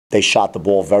They shot the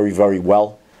ball very, very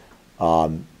well.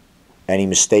 Any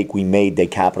mistake we made, they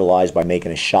capitalized by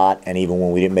making a shot. And even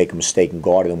when we didn't make a mistake and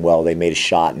guarded them well, they made a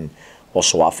shot and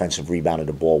also offensive rebounded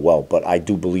the ball well. But I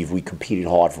do believe we competed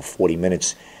hard for 40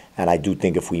 minutes. And I do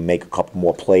think if we make a couple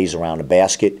more plays around the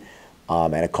basket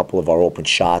and a couple of our open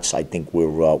shots, I think we're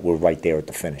right there at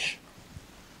the finish.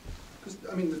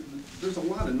 I mean, there's a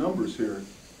lot of numbers here,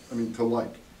 I mean, to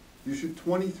like. You shoot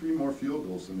 23 more field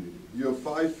goals than they do. You have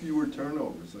 5 fewer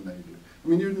turnovers than they do. I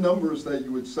mean, your numbers that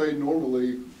you would say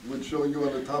normally would show you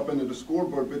on the top end of the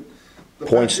scoreboard, but the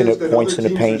points fact is that points other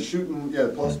in the teams paint. are shooting, yeah,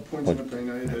 plus points in the paint,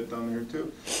 I had that down there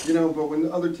too. You know, but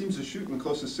when other teams are shooting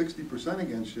close to 60%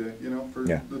 against you, you know, for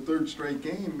the third straight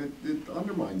game, it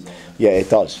undermines all that. Yeah, it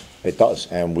does. It does.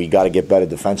 And we got to get better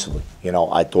defensively. You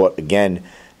know, I thought, again,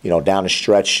 you know, down the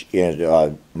stretch,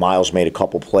 Miles made a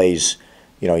couple plays.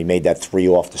 You know, he made that 3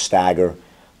 off the stagger.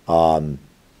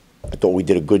 I thought we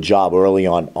did a good job early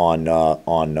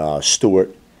on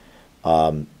Stewart.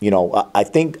 You know, I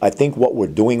think what we're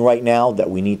doing right now that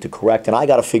we need to correct, and I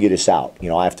got to figure this out. You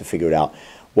know, I have to figure it out.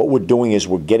 What we're doing is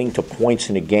we're getting to points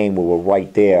in the game where we're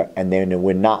right there, and then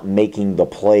we're not making the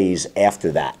plays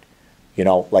after that. You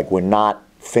know, like we're not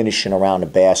finishing around the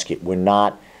basket. We're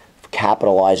not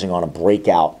capitalizing on a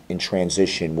breakout in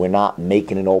transition. We're not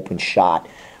making an open shot.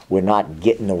 We're not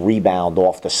getting the rebound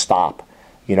off the stop.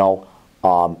 You know,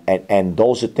 and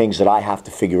those are things that I have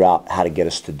to figure out how to get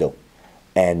us to do.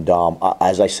 And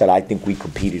as I said, I think we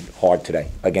competed hard today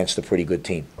against a pretty good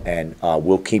team, and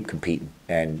we'll keep competing.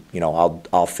 And you know,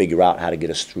 I'll figure out how to get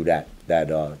us through that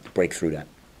break through that.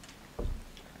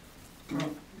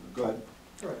 Go ahead.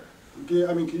 Yeah,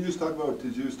 I mean, can you just talk about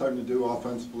what you're starting to do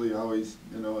offensively? How he's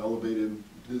elevated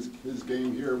his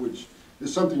game here, which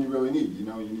is something you really need. You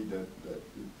know, you need that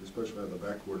especially out of the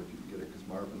backcourt if you can get it, because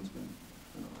Marvin's been.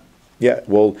 Yeah,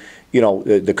 well, you know,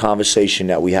 the conversation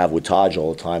that we have with Taj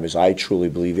all the time is I truly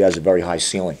believe he has a very high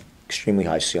ceiling, extremely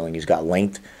high ceiling. He's got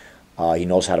length. He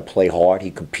knows how to play hard. He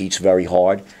competes very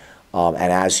hard. And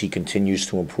as he continues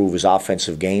to improve his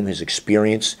offensive game, his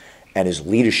experience, and his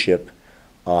leadership,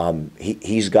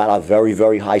 he's got a very,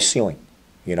 very high ceiling.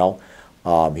 You know,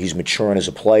 he's maturing as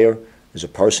a player, as a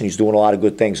person. He's doing a lot of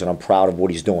good things, and I'm proud of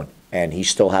what he's doing. And he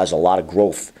still has a lot of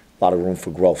growth, a lot of room for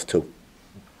growth, too.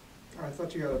 I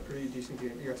thought you got a pretty decent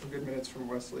game. You got some good minutes from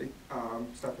Wesley,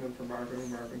 stepping in for Marvin,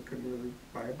 and Marvin couldn't really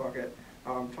buy a bucket.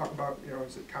 Talk about, you know,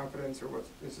 is it confidence, or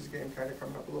is his game kind of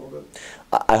coming up a little bit?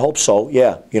 I hope so,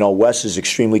 yeah. You know, Wes is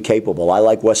extremely capable. I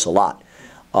like Wes a lot.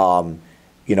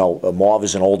 You know, Marv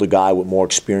is an older guy with more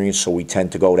experience, so we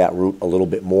tend to go that route a little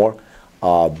bit more.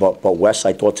 But Wes,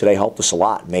 I thought today helped us a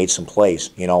lot, made some plays,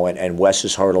 you know, and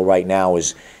Wes's hurdle right now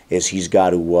is he's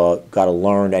got to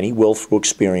learn, and he will through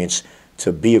experience,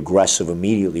 to be aggressive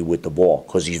immediately with the ball,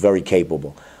 because he's very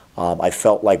capable. I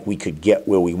felt like we could get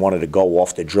where we wanted to go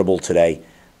off the dribble today,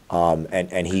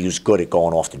 and he was good at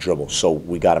going off the dribble. So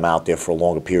we got him out there for a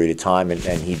longer period of time, and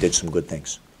he did some good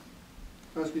things.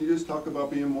 Can you just talk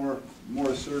about being more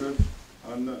assertive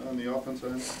on the offense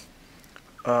end?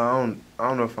 I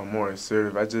don't know if I'm more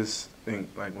assertive. I just think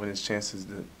like when it's chances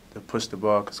to push the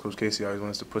ball, because Coach Casey always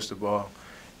wants to push the ball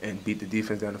and beat the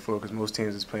defense down the floor, because most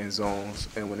teams is playing zones,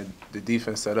 and when the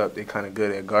defense set up, they're kind of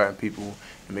good at guarding people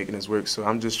and making us work. So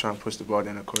I'm just trying to push the ball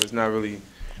down the court. It's not really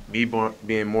me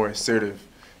being more assertive.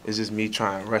 It's just me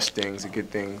trying to rush things and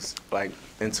get things like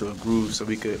into a groove so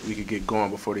we could get going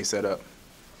before they set up.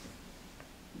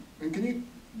 And can you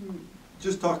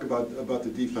just talk about the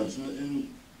defense?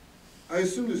 And I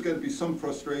assume there's got to be some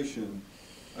frustration.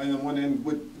 And on one end,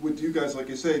 with you guys,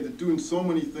 like I say, they're doing so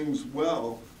many things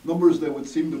well, numbers that would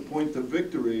seem to point to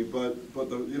victory, but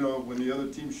you know, when the other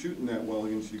team's shooting that well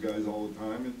against you guys all the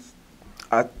time, it's.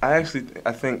 I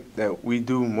think that we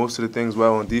do most of the things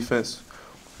well on defense,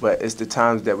 but it's the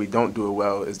times that we don't do it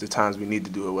well is the times we need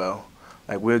to do it well.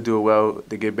 Like we'll do it well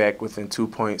to get back within 2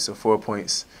 points or 4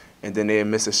 points, and then they'll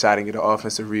miss a shot and get an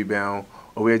offensive rebound,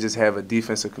 or we'll just have a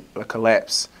defensive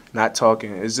collapse. Not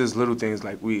talking. It's just little things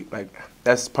like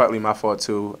that's partly my fault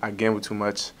too. I gamble too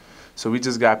much. So we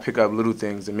just got to pick up little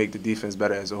things and make the defense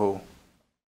better as a whole.